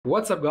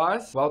What's up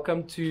guys,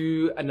 welcome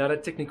to another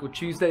Technical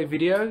Tuesday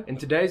video. In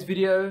today's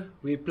video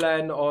we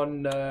plan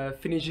on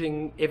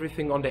finishing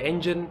everything on the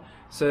engine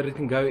so that it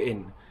can go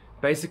in.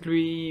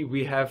 Basically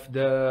we have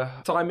the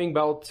timing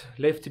belt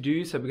left to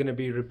do, so we're going to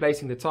be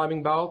replacing the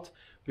timing belt.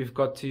 We've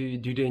got to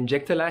do the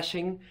injector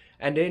lashing,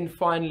 and then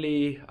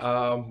finally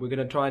we're going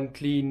to try and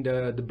clean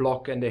the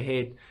block and the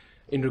head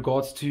in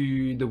regards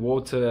to the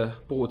water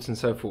ports and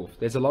so forth.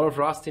 There's a lot of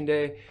rust in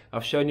there,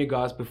 I've shown you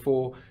guys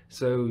before,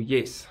 so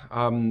yes.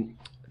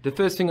 The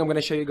first thing I'm going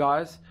to show you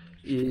guys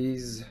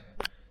is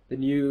the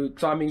new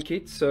timing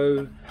kit.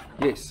 So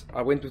yes,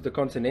 I went with the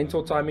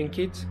Continental timing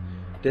kit.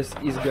 This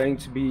is going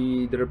to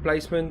be the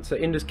replacement. So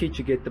in this kit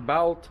you get the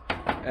belt,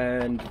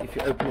 and if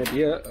you open it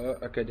here,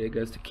 okay, there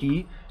goes the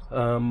key.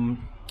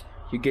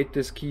 You get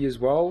this key as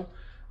well.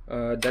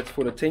 That's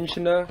for the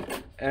tensioner,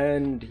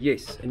 and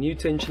yes, a new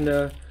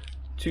tensioner,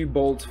 2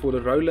 bolts for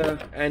the roller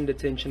and the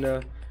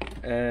tensioner,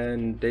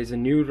 and there's a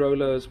new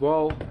roller as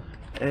well,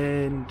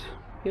 and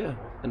yeah,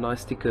 a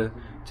nice sticker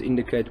to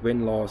indicate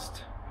when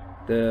last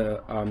the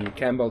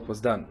Cambelt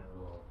was done.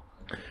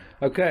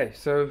 Okay,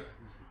 so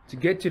to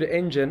get to the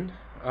engine,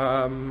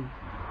 you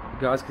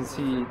guys can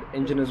see the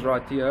engine is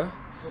right here.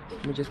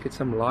 Let me just get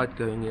some light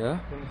going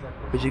here,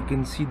 but you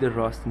can see the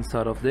rust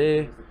inside of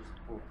there,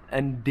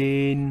 and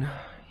then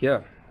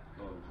yeah,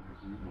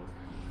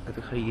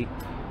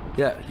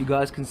 you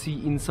guys can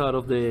see inside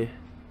of there.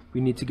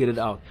 We need to get it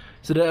out.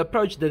 So the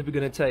approach that we're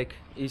going to take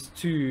is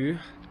to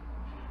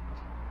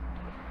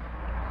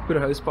put a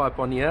hose pipe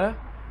on here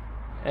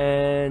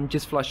and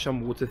just flush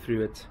some water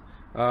through it.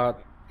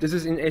 This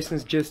is in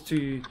essence just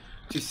to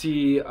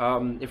see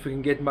if we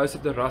can get most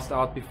of the rust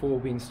out before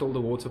we install the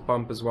water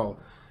pump as well.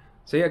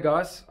 So yeah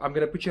guys, I'm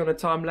gonna put you on a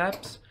time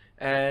lapse,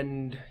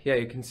 and yeah,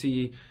 you can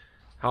see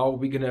how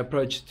we're gonna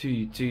approach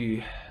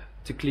to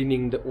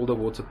cleaning all the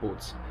water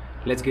ports.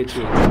 Let's get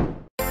to it.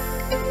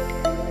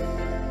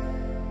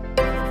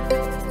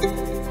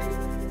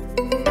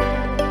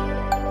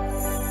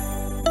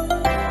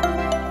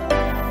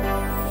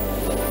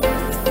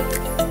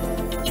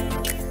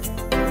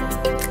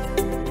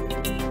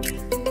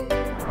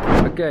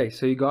 Okay,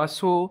 so you guys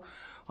saw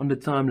on the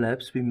time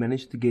lapse we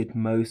managed to get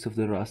most of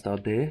the rust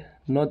out there.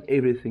 Not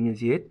everything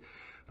as yet,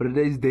 but it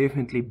is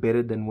definitely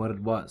better than what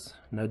it was,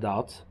 no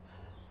doubt.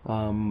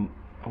 I'm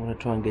gonna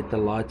try and get the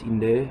light in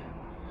there.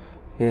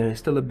 Yeah, there's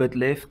still a bit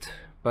left,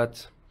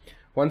 but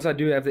once I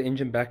do have the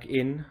engine back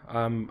in,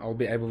 I'll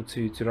be able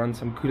to run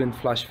some coolant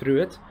flush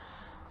through it.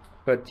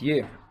 But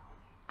yeah,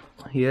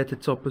 here at the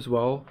top as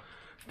well,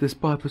 this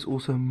pipe is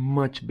also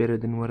much better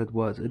than what it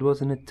was. It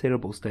was in a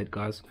terrible state,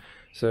 guys.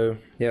 So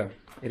yeah,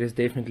 it is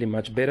definitely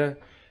much better.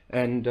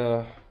 And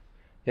yeah,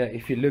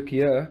 if you look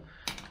here,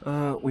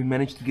 we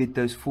managed to get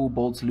those 4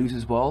 bolts loose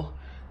as well.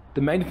 The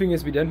main thing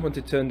is we don't want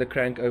to turn the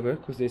crank over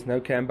because there's no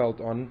cam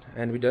belt on,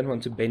 and we don't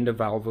want to bend a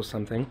valve or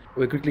something.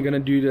 We're quickly going to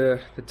do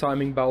the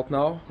timing belt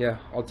now. Yeah,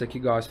 I'll take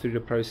you guys through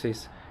the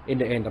process in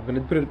the end. I'm going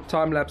to put a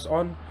time lapse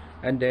on,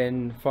 and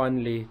then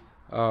finally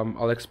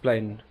I'll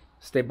explain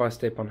step by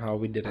step on how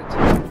we did it.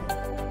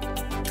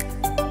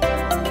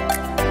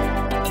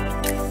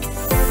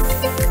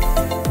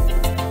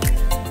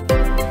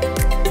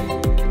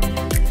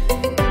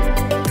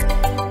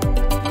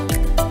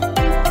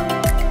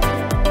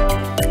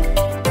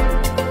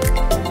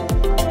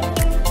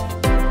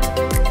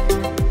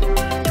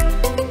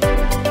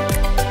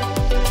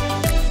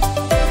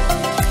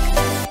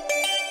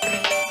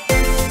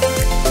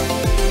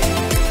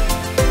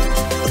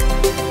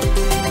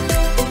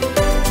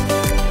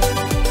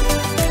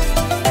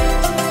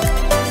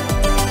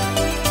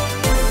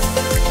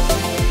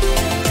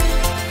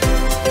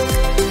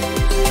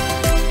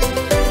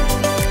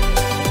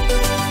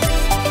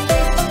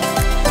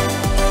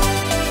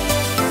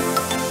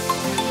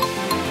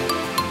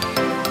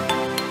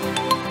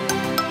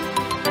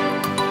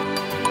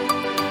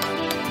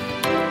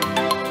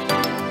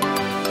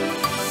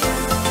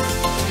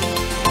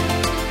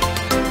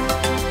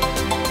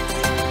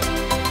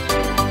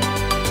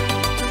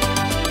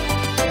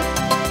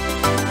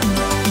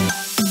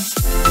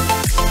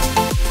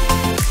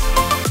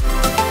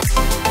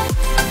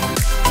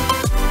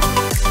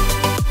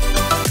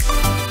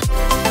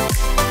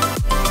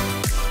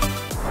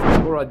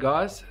 Alright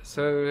guys,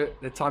 so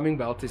the timing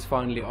belt is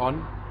finally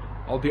on.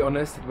 I'll be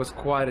honest, it was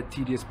quite a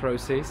tedious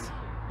process.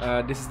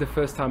 This is the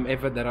first time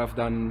ever that I've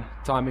done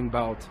timing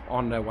belt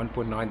on a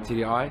 1.9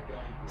 TDI.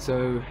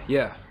 So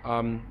yeah,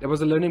 it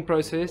was a learning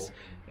process,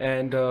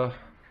 and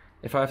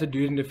if I have to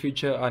do it in the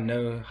future, I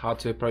know how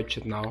to approach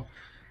it now.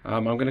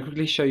 I'm going to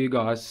quickly show you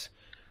guys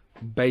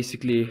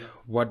basically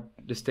what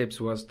the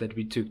steps was that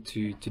we took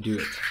to do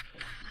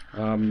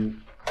it.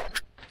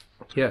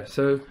 Yeah,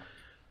 so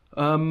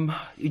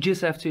you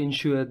just have to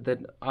ensure that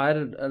I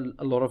had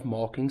a lot of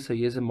markings. So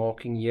here's a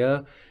marking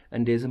here,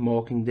 and there's a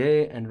marking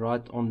there, and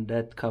right on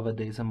that cover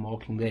there's a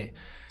marking there.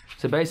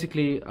 So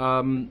basically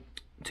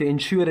to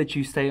ensure that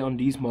you stay on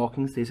these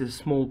markings, there's a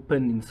small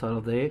pin inside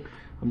of there.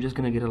 I'm just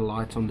gonna get a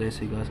light on there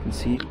so you guys can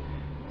see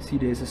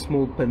there's a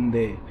small pin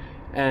there,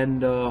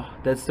 and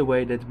that's the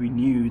way that we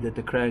knew that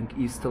the crank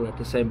is still at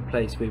the same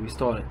place where we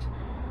started.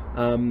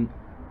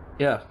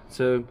 Yeah,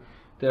 so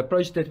the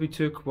approach that we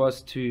took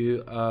was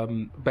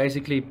to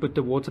basically put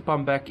the water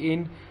pump back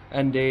in,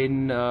 and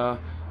then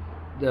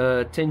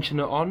the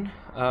tensioner on.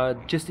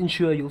 Just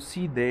ensure, you'll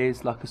see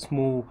there's like a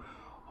small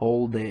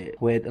hole there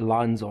where it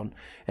aligns on.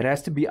 It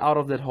has to be out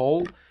of that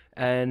hole,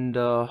 and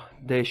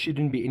there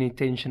shouldn't be any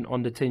tension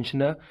on the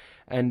tensioner.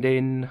 And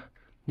then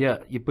yeah,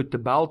 you put the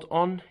belt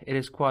on. It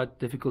is quite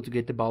difficult to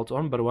get the belt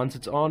on, but once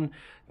it's on,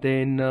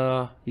 then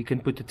you can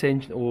put the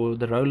tension or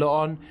the roller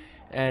on,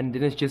 and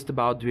then it's just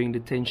about doing the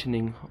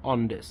tensioning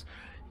on this.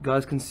 You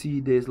guys can see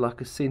there's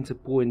like a center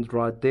point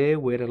right there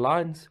where it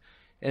aligns,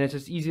 and it's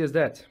as easy as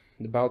that.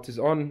 The belt is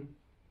on,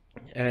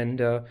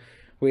 and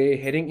we're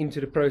heading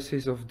into the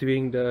process of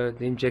doing the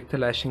injector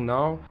lashing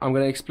now. I'm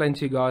going to explain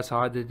to you guys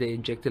how I did the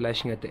injector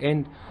lashing at the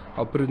end.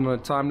 I'll put it on a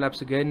time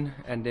lapse again,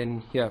 and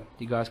then yeah,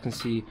 you guys can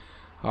see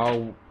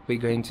how we're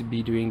going to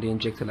be doing the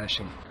injector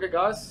lashing. Okay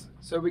guys,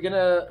 so we're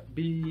gonna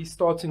be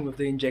starting with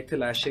the injector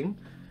lashing.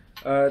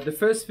 The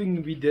first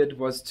thing we did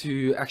was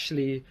to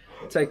actually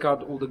take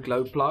out all the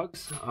glow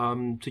plugs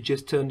to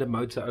just turn the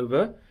motor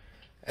over.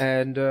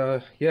 And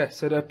yeah,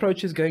 so the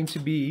approach is going to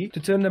be to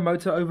turn the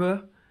motor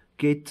over,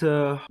 get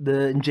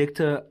the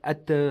injector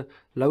at the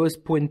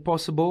lowest point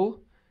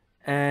possible,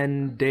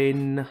 and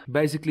then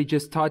basically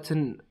just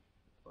tighten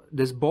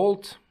this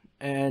bolt,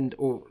 and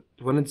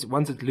once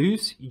it's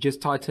loose, you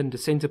just tighten the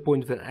center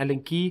point with an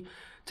Allen key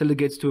till it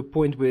gets to a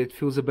point where it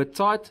feels a bit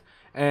tight,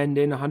 and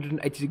then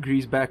 180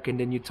 degrees back, and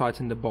then you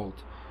tighten the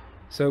bolt.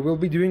 So we'll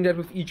be doing that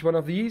with each one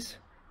of these,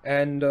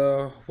 and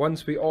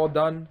once we are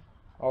done,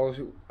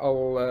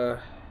 I'll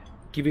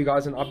give you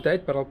guys an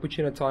update, but I'll put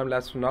you in a time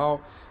lapse for now,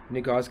 and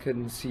you guys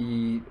can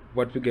see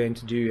what we're going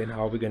to do and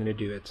how we're going to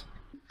do it.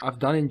 I've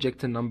done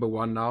injector number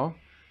 1 now.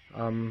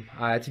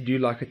 I had to do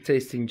like a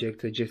test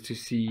injector just to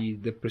see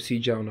the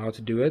procedure on how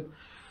to do it.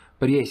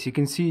 But yes, you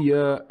can see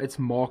here it's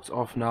marked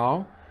off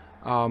now.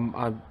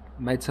 I've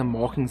made some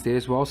markings there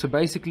as well. So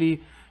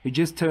basically you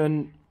just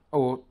turn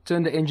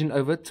the engine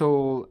over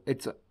till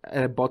it's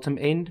at a bottom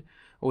end,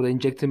 or the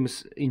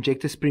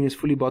injector spring is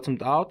fully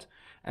bottomed out,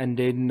 and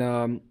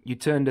then you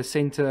turn the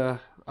center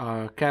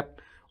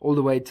cap all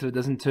the way till it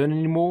doesn't turn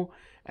anymore,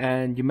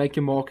 and you make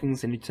your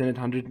markings and you turn it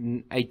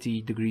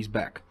 180 degrees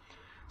back.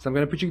 So I'm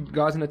going to put you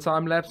guys in a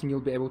time lapse, and you'll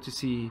be able to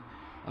see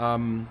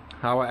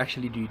how I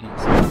actually do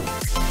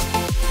these.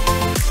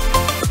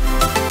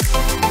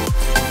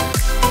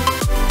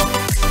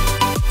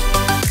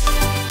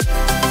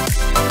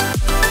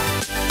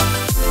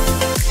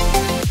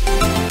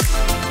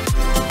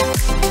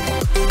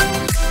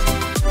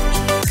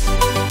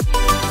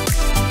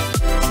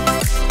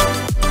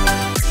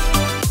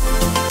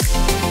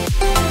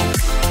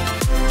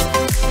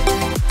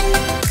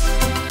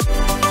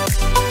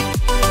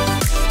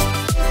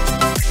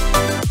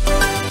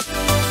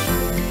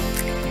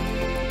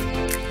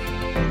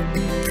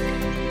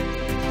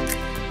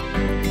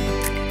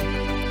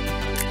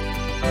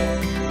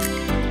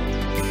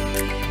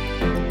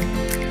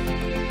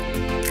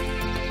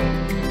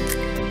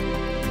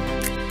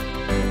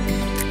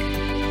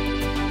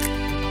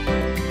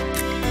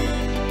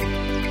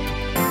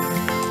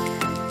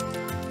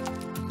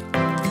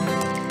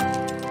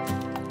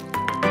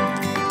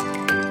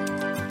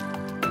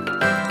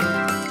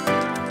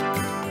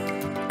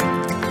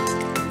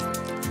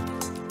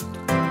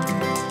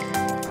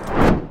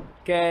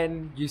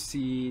 Can you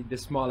see the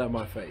smile on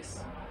my face?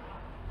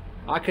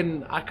 I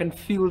can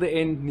feel the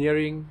end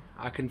nearing.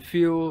 I can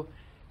feel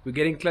we're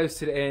getting close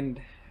to the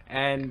end,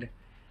 and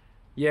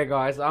yeah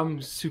guys,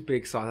 I'm super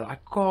excited. I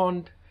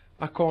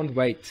can't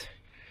wait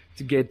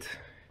to get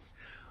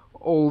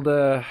old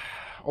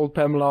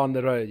Pamela on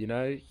the road, you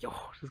know. Yo,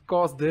 the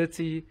car's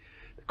dirty,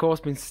 the car's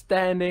been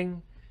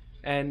standing,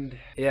 and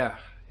yeah,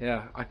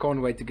 I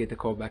can't wait to get the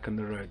car back on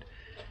the road.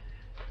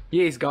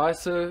 Yes guys,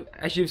 so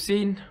as you've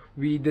seen,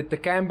 we did the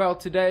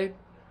Cambelt today,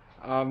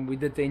 we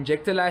did the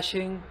injector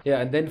lashing, yeah,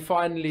 and then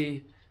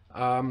finally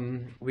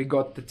we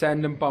got the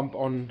tandem pump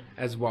on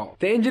as well.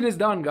 The engine is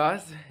done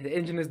guys, the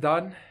engine is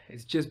done.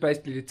 It's just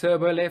basically the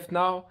turbo left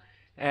now,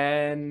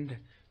 and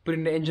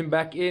putting the engine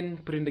back in,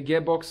 putting the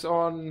gearbox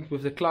on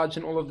with the clutch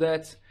and all of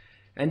that,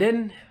 and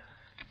then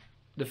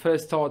the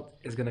first start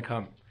is gonna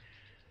come.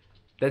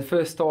 That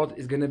first start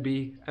is going to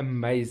be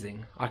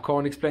amazing. I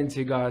can't explain to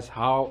you guys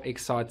how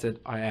excited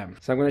I am.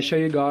 So I'm going to show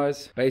you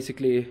guys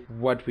basically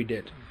what we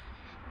did.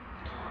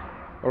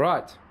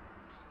 Alright.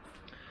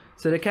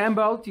 So the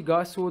Cambelt, you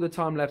guys saw the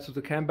time lapse of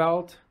the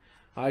Cambelt.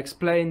 I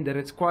explained that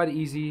it's quite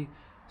easy.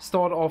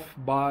 Start off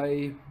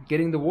by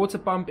getting the water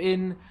pump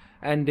in,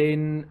 and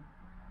then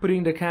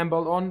putting the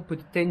Cambelt on, put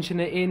the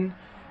tensioner in,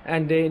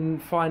 and then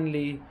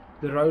finally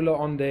the roller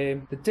on there.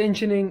 The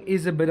tensioning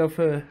is a bit of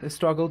a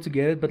struggle to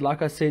get it, but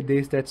like I said,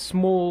 there's that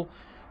small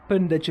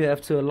pin that you have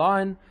to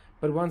align,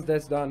 but once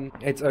that's done,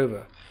 it's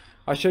over.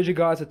 I showed you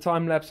guys a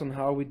time lapse on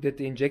how we did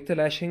the injector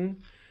lashing.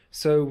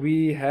 So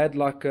we had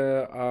like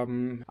a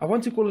I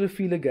want to call it a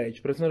feeler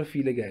gauge, but it's not a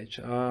feeler gauge.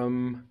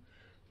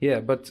 Yeah,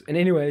 but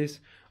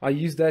anyways, I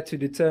used that to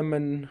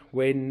determine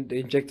when the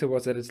injector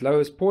was at its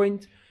lowest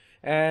point.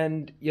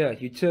 And yeah,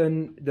 you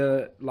turn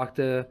the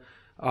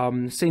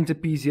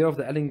centerpiece here of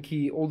the Allen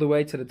key all the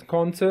way till it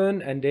can't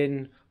turn, and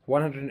then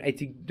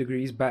 180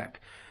 degrees back.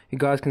 You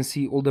guys can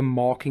see all the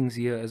markings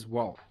here as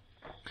well.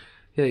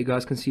 Yeah, you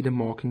guys can see the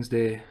markings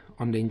there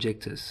on the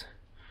injectors.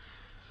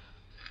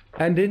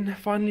 And then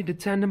finally the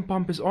tandem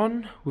pump is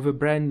on with a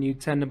brand new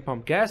tandem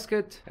pump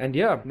gasket. And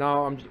yeah,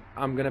 now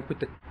I'm gonna put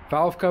the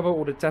valve cover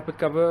or the tappet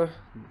cover,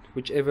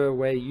 whichever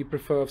way you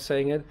prefer of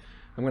saying it.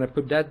 I'm gonna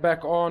put that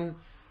back on,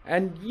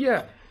 and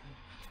yeah,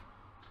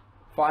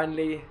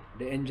 finally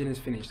the engine is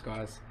finished,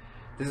 guys.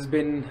 This has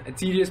been a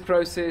tedious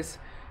process.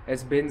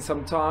 It's been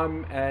some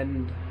time,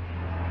 and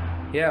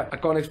yeah, I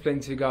can't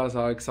explain to you guys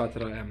how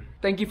excited I am.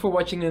 Thank you for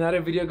watching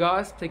another video,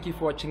 guys. Thank you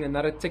for watching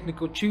another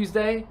Technical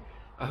Tuesday.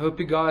 I hope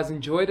you guys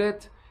enjoyed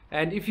it,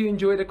 and if you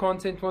enjoyed the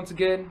content, once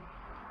again,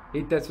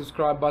 hit that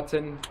subscribe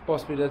button,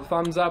 possibly the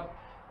thumbs up,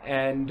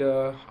 and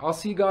I'll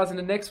see you guys in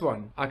the next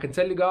one. I can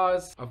tell you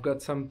guys, I've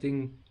got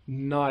something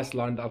nice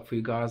lined up for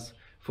you guys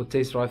for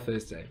Test Drive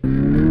Thursday.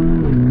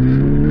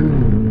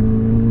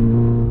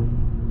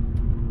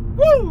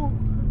 Woo!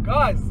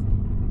 Guys,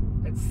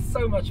 it's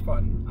so much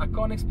fun. I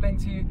can't explain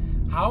to you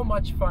how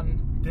much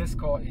fun this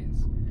car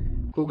is.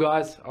 Cool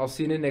guys, I'll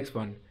see you in the next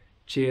one.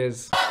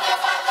 Cheers.